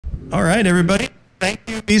All right, everybody. Thank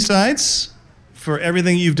you, B-Sides, for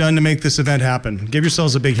everything you've done to make this event happen. Give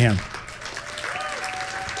yourselves a big hand.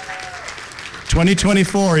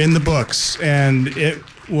 2024 in the books, and it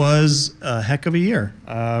was a heck of a year.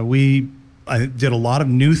 I did a lot of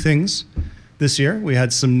new things this year. We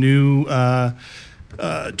had some new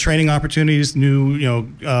training opportunities,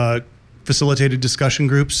 new facilitated discussion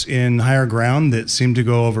groups in higher ground that seemed to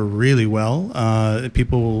go over really well.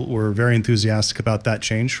 People were very enthusiastic about that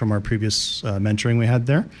change from our previous mentoring we had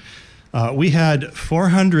there. We had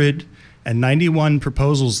 491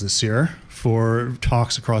 proposals this year for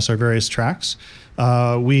talks across our various tracks.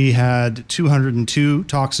 We had 202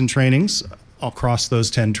 talks and trainings across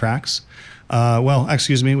those 10 tracks. Well,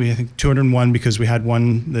 excuse me, we I think 201 because we had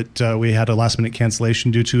one that we had a last minute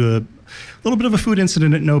cancellation due to a little bit of a food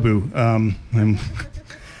incident at Nobu.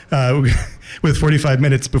 With 45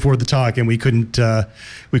 minutes before the talk, and we couldn't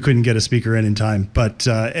get a speaker in time. But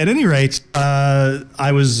at any rate,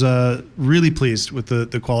 I was really pleased with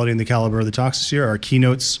the quality and the caliber of the talks this year. Our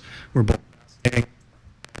keynotes were both fascinating.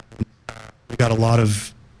 We got a lot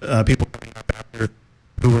of people coming up after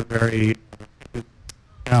who were very.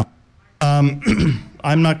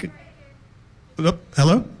 I'm not. Oh,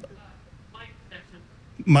 hello.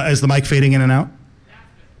 Is the mic fading in and out?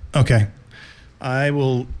 Okay. I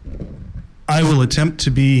will attempt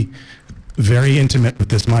to be very intimate with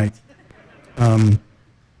this mic. So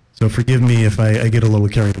forgive me if I get a little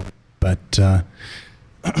carried away. But at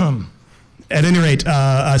any rate,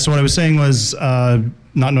 so what I was saying was,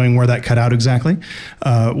 not knowing where that cut out exactly,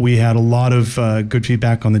 we had a lot of good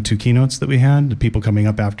feedback on the two keynotes that we had. The people coming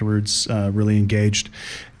up afterwards really engaged.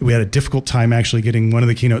 We had a difficult time actually getting one of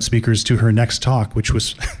the keynote speakers to her next talk, which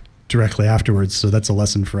was directly afterwards. So that's a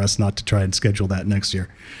lesson for us not to try and schedule that next year.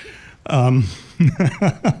 At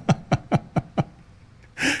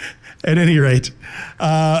any rate,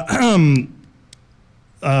 one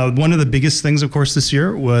of the biggest things, of course, this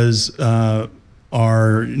year was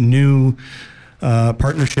our new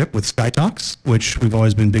partnership with SkyTalks, which we've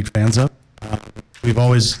always been big fans of. We've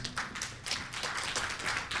always...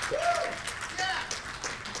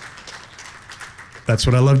 That's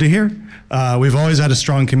what I love to hear. We've always had a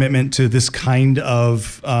strong commitment to this kind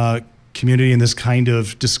of community and this kind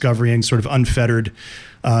of discovery and sort of unfettered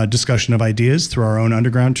discussion of ideas through our own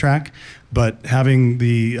underground track. But having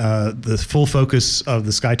the full focus of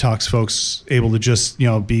the SkyTalks folks able to just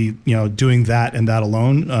be doing that and that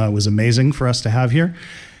alone was amazing for us to have here.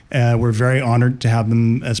 We're very honored to have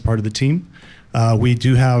them as part of the team. We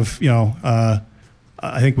do have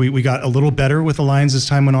I think we got a little better with Alliance as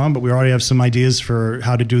time went on, but we already have some ideas for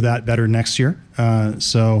how to do that better next year.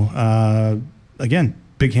 Again,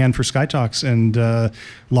 big hand for SkyTalks, and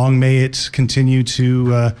long may it continue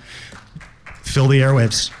to fill the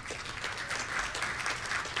airwaves.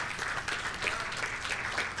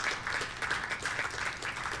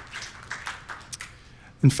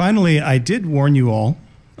 And finally, I did warn you all.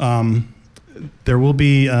 There will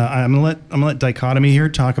be. I'm gonna let Dichotomy here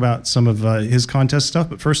talk about some of his contest stuff.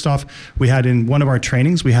 But first off, we had in one of our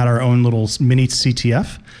trainings, we had our own little mini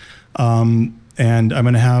CTF, and I'm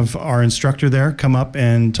going to have our instructor there come up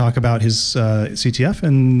and talk about his CTF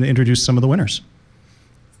and introduce some of the winners.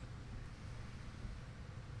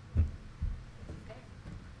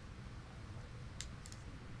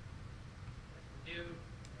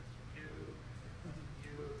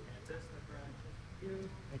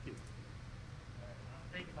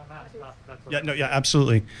 Yeah,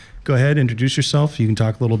 absolutely. Go ahead, introduce yourself. You can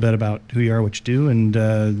talk a little bit about who you are, what you do, and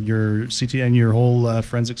your CT and your whole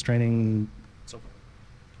forensics training. So forth.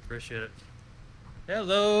 Appreciate it.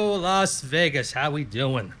 Hello, Las Vegas. How we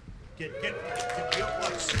doing? Get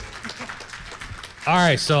close. All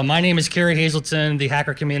right, so my name is Kerry Hazelton. The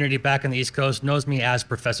hacker community back on the East Coast knows me as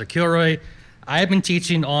Professor Kilroy. I have been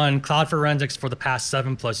teaching on cloud forensics for the past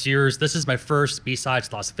 7+ years. This is my first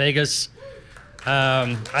B-Sides Las Vegas.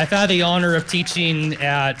 I've had the honor of teaching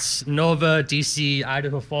at Nova, DC,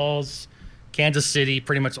 Idaho Falls, Kansas City,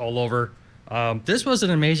 pretty much all over. This was an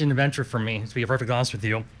amazing adventure for me, to be perfectly honest with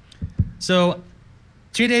you. So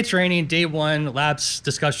 2-day training, day 1, labs,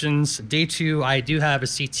 discussions. Day 2, I do have a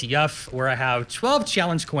CTF where I have 12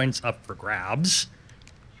 challenge coins up for grabs.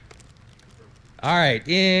 All right,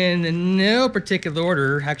 in no particular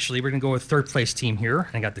order, actually, we're gonna go with third place team here.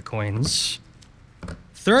 I got the coins.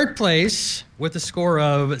 Third place with a score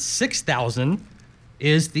of 6,000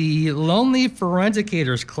 is the Lonely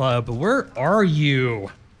Forensicators Club. Where are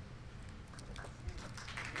you?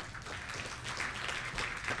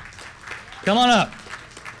 Come on up.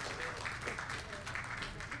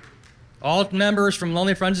 All members from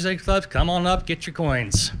Lonely Forensicators Club, come on up, get your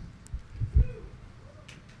coins.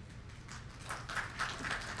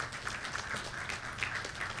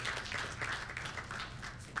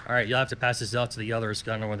 All right, you'll have to pass this out to the others.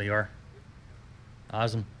 I don't know where they are.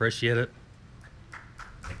 Awesome. Appreciate it.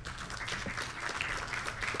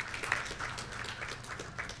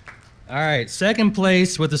 All right, second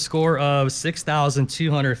place with a score of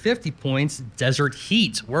 6,250 points, Desert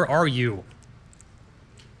Heat. Where are you?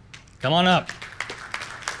 Come on up.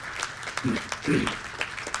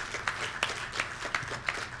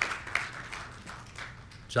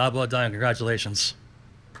 Job well done. Congratulations.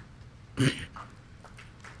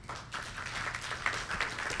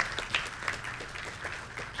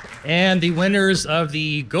 And the winners of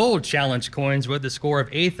the Gold Challenge coins with a score of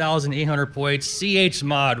 8,800 points, CH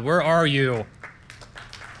Mod, where are you?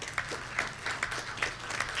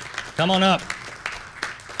 Come on up.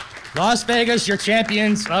 Las Vegas, your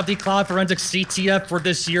champions of the Cloud Forensics CTF for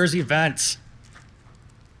this year's event.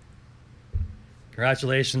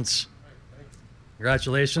 Congratulations.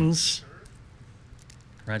 Congratulations.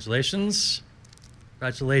 Congratulations.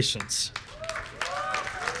 Congratulations.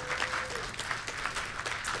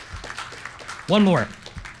 One more.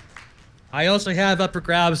 I also have up for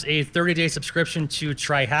grabs a 30-day subscription to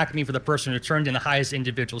Try Hack Me for the person who turned in the highest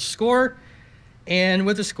individual score. And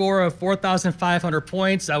with a score of 4,500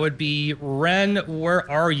 points, that would be Ren, where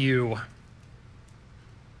are you?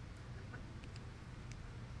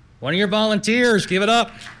 One of your volunteers, give it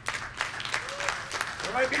up.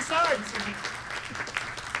 There might be signs.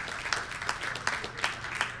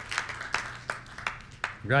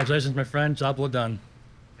 Congratulations, my friend. Job well done.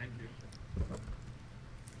 Thank you.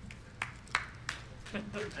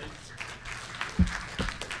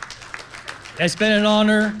 It's been an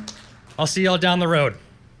honor. I'll see y'all down the road.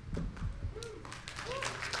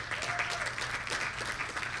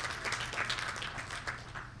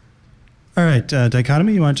 All right,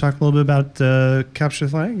 Dichotomy, you want to talk a little bit about Capture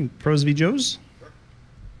the Flag and Pros v. Joes?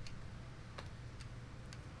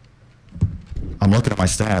 I'm looking at my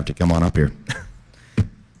staff to come on up here.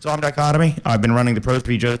 So I'm Dichotomy. I've been running the Pros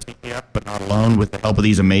v. Joes CTF, but not alone, with the help of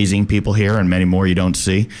these amazing people here and many more you don't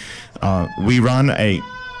see. We run a...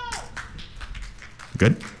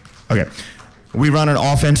 Good? Okay. We run an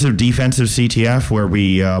offensive, defensive CTF where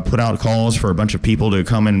we put out calls for a bunch of people to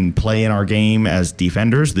come and play in our game as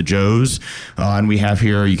defenders, the Joes. And we have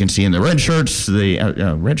here, you can see in the red shirts, the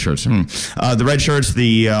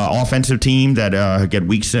offensive team that get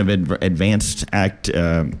weeks of advanced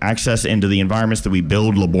access into the environments that we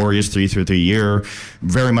build laboriously through the year,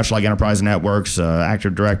 very much like enterprise networks,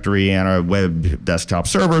 Active Directory, and our web desktop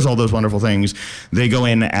servers, all those wonderful things. They go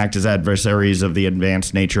in, act as adversaries of the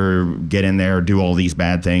advanced nature, get in there, do all these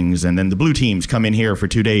bad things, and then the blue teams come in here for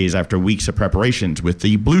 2 days after weeks of preparations with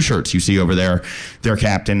the blue shirts you see over there. Their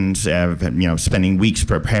captains have, spending weeks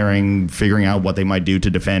preparing, figuring out what they might do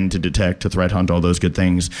to defend, to detect, to threat hunt, all those good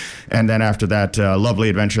things. And then after that lovely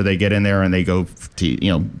adventure, they get in there and they go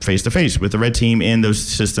face to face with the red team in those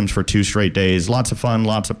systems for 2 straight days. Lots of fun,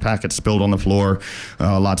 lots of packets spilled on the floor,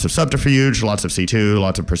 lots of subterfuge, lots of C2,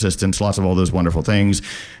 lots of persistence, lots of all those wonderful things.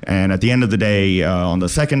 And at the end of the day, on the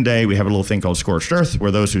second day, we have a little thing called Scorched Earth,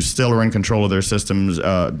 where those who still are in control of their systems,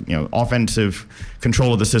 offensive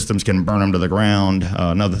control of the systems, can burn them to the ground.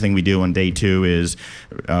 Another thing we do on day 2 is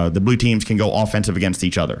the blue teams can go offensive against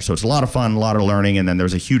each other. So it's a lot of fun, a lot of learning, and then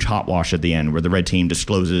there's a huge hot wash at the end where the red team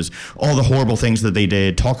discloses all the horrible things that they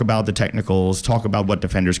did, talk about the technicals, talk about what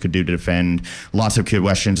defenders could do to defend, lots of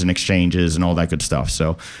questions and exchanges and all that good stuff.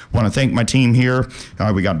 So want to thank my team here.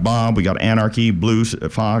 We got Bob, we got Anarchy, Blue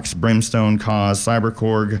Fox, Brimstone, Cause,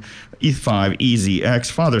 Cyberkorg, ETH5, Easy, X,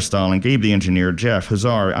 Father Stalin, Gabe the Engineer, Jeff,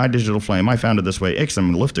 Hazar, iDigital Flame, I Found It This Way,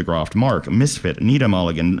 Ixom, Liftograft, Mark, Misfit, Nita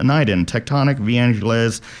Mulligan, Niden, Tectonic,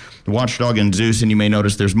 Viangeles, Watchdog, and Zeus. And you may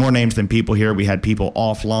notice there's more names than people here. We had people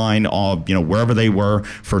offline, wherever they were,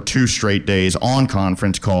 for 2 straight days on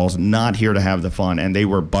conference calls, not here to have the fun, and they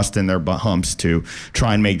were busting their humps to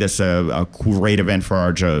try and make this a great event for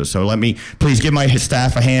our Joes. So let me please give my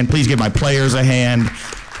staff a hand. Please give my players a hand.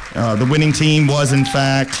 The winning team was, in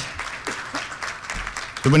fact...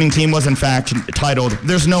 The winning team was, in fact, titled,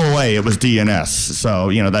 There's No Way It Was DNS.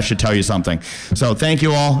 So, that should tell you something. So thank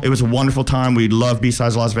you all. It was a wonderful time. We love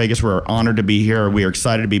B-Sides Las Vegas. We're honored to be here. We are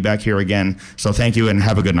excited to be back here again. So thank you and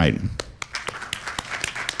have a good night.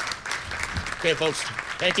 Okay, folks.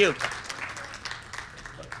 Thank you.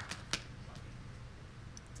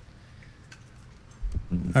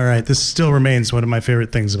 All right, this still remains one of my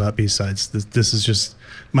favorite things about B-Sides. This is just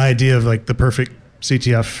my idea of the perfect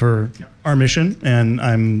CTF for our mission, and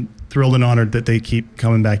I'm thrilled and honored that they keep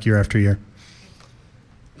coming back year after year.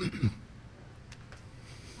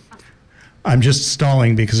 I'm just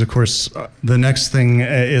stalling because, of course, the next thing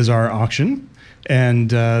is our auction,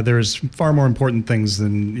 and there's far more important things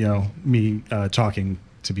than me talking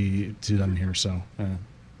to be done here. So.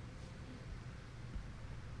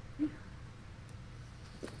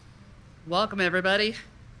 Welcome, everybody.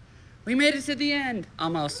 We made it to the end,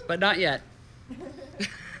 almost, but not yet.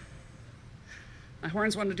 My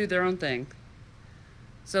horns want to do their own thing.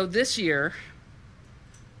 So this year,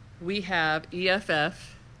 we have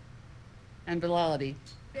EFF and Validity.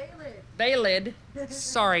 Valid.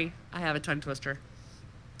 Sorry, I have a tongue twister.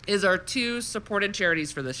 Is our two supported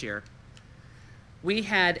charities for this year. We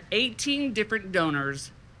had 18 different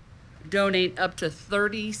donors donate up to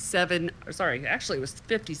 37, sorry, actually it was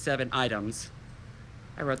 57 items.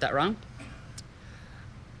 I wrote that wrong.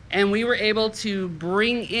 And we were able to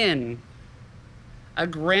bring in a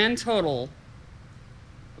grand total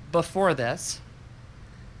before this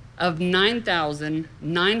of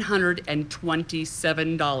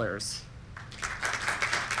 $9,927.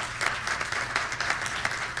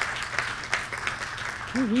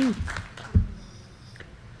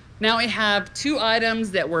 Now we have two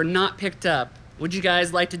items that were not picked up. Would you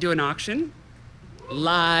guys like to do an auction?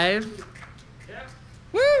 Live? Yeah.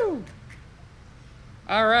 Woo!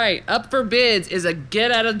 All right, up for bids is a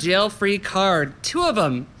get out of jail free card. 2 of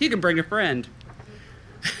them. You can bring a friend.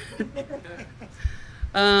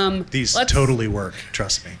 These totally work,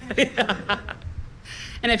 trust me.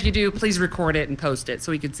 And if you do, please record it and post it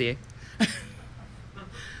so we can see it.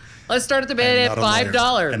 Let's start at the bid at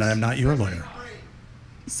 $5. And I'm not your lawyer.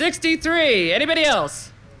 63. Anybody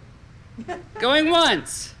else? Going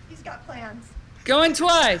once. He's got plans. Going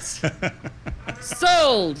twice.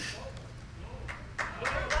 Sold.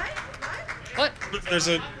 What? There's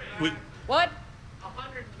a. What?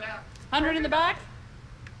 100 in the back. 100 in the back?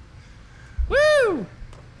 Woo!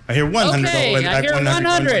 I hear 100. Okay, I hear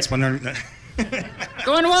 100. 100.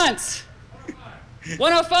 Going once.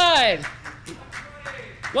 105.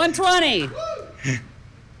 120.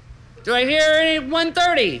 Do I hear any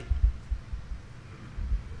 130?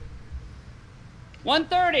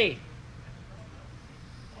 130.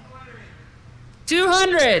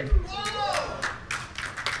 200.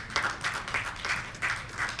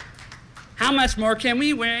 How much more can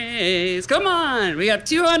we raise? Come on, we got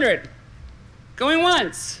 200. Going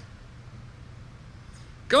once.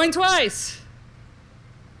 Going twice.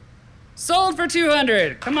 Sold for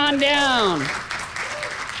 200. Come on down.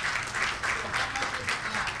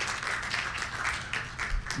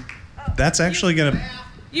 That's actually going to.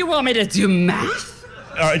 You want me to do math?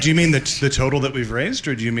 Do you mean the total that we've raised,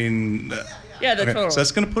 or do you mean? Yeah, the total. So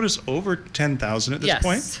that's going to put us over 10,000 at this Yes.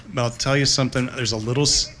 point. But I'll tell you something. There's a little.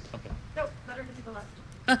 No, better to the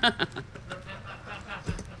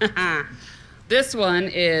left. This one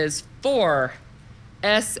is 4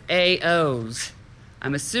 SAOs.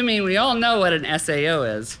 I'm assuming we all know what an SAO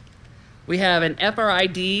is. We have an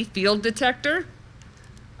FRID field detector,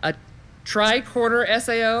 a tricorder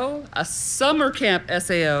SAO, a summer camp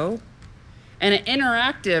SAO, and an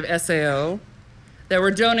interactive SAO that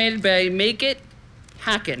were donated by Make It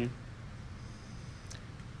Hackin'.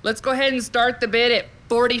 Let's go ahead and start the bid at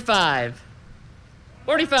 45.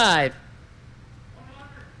 45.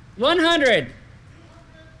 100.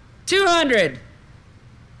 200.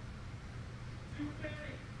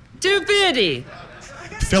 250.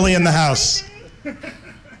 Philly in the house.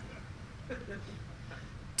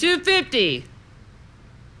 250.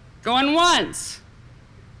 Going once.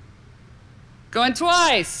 Going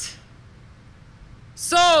twice.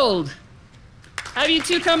 Sold. Have you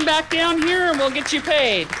two come back down here and we'll get you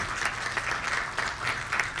paid.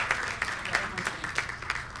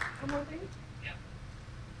 One more thing?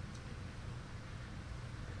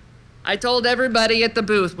 I told everybody at the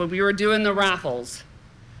booth when we were doing the raffles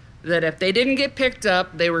that if they didn't get picked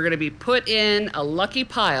up, they were going to be put in a lucky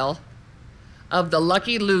pile of the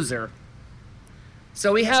lucky loser.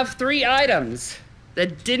 So we have 3 items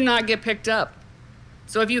that did not get picked up.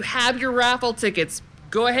 So if you have your raffle tickets,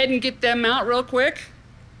 go ahead and get them out real quick.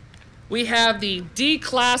 We have the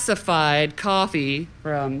declassified coffee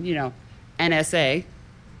from, NSA.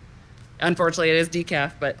 Unfortunately, it is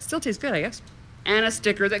decaf, but still tastes good, I guess. And a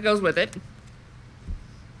sticker that goes with it.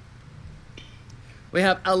 We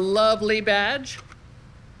have a lovely badge.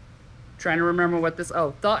 Trying to remember what this,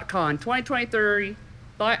 ThoughtCon 2023,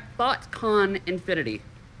 ThoughtCon Infinity.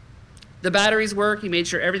 The batteries work, he made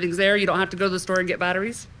sure everything's there. You don't have to go to the store and get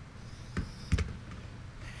batteries.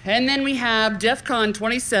 And then we have DEF CON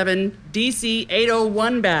 27 DC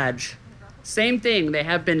 801 badge. Same thing, they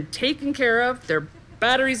have been taken care of. There are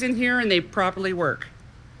batteries in here and they properly work.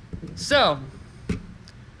 So,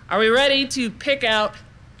 are we ready to pick out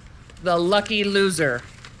the lucky loser?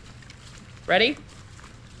 Ready?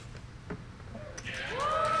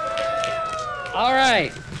 All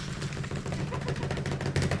right.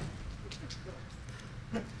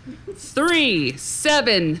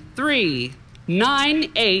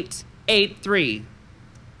 2-3-7-3-9-8-8-3.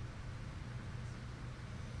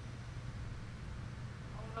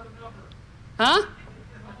 Huh?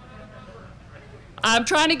 I'm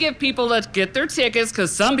trying to give people that get their tickets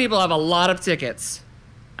because some people have a lot of tickets.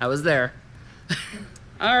 I was there.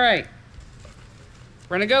 All right.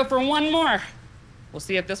 We're going to go for one more. We'll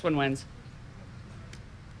see if this one wins.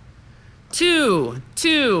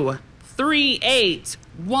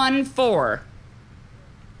 2-2-3-8-1-4.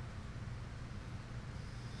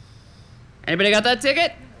 Anybody got that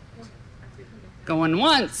ticket? Going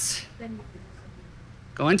once.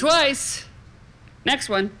 Going twice. Next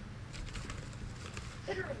one.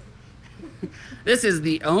 This is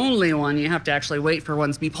the only one you have to actually wait for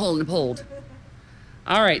ones to be pulled and pulled.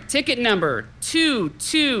 All right, ticket number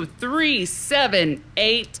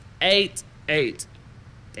 2-2-3-7-8-8-8.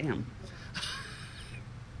 Damn.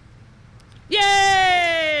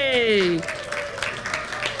 Yay!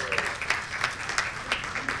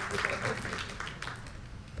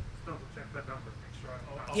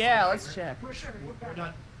 Yeah, let's check.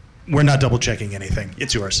 We're not double checking anything.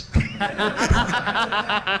 It's yours.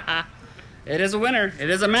 It is a winner. It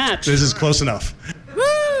is a match. This is close enough.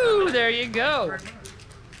 Woo! There you go.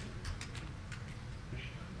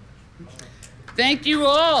 Thank you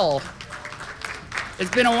all. It's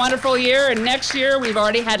been a wonderful year, and next year we've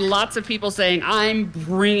already had lots of people saying, I'm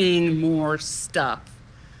bringing more stuff.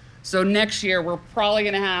 So next year we're probably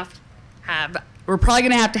going to have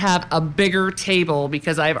to have a bigger table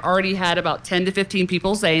because I've already had about 10 to 15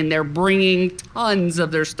 people saying they're bringing tons of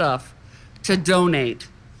their stuff to donate.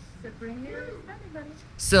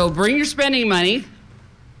 So bring your spending money,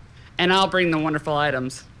 and I'll bring the wonderful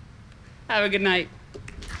items. Have a good night.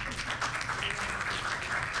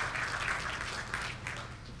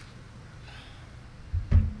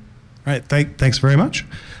 All right, thanks very much.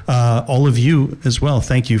 All of you as well,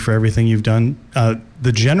 thank you for everything you've done.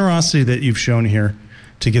 The generosity that you've shown here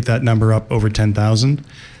to get that number up over 10,000.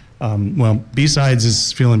 Well, B-Sides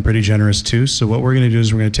is feeling pretty generous too, so what we're gonna do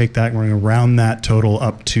is we're gonna take that and we're gonna round that total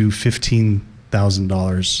up to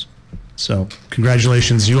 $15,000. So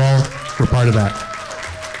congratulations, you all were part of that.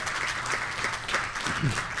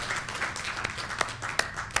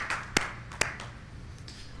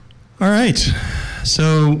 All right,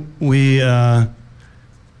 so we don't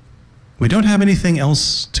have anything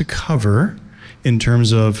else to cover in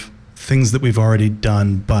terms of things that we've already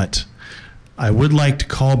done, but I would like to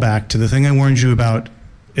call back to the thing I warned you about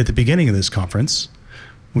at the beginning of this conference,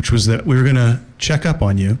 which was that we were gonna check up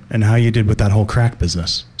on you and how you did with that whole crack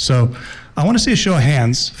business. So I wanna see a show of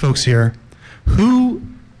hands, folks here, who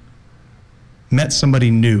met somebody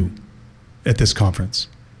new at this conference?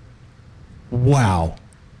 Wow.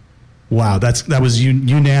 Wow, that was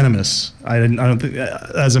unanimous. I don't think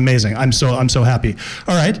that's amazing. I'm so happy.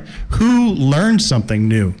 All right, who learned something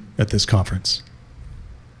new at this conference?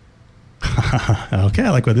 Okay, I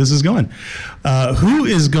like where this is going. Who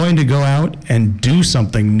is going to go out and do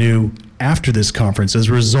something new after this conference as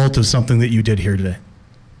a result of something that you did here today?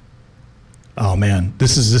 Oh man,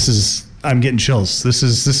 this is I'm getting chills. This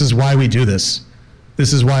is why we do this.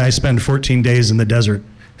 This is why I spend 14 days in the desert.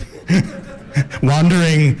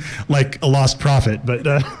 Wandering like a lost prophet, but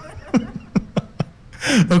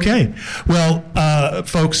okay. Well,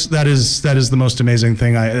 folks, that is the most amazing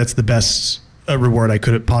thing. That's the best reward I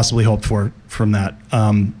could have possibly hoped for from that.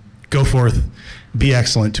 Go forth, be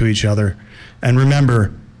excellent to each other, and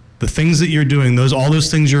remember the things that you're doing. All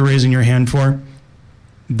those things you're raising your hand for.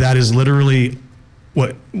 That is literally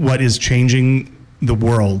what is changing the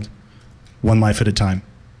world, one life at a time,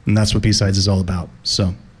 and that's what B-Sides is all about.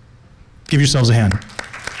 So. Give yourselves a hand.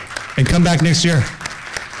 And come back next year.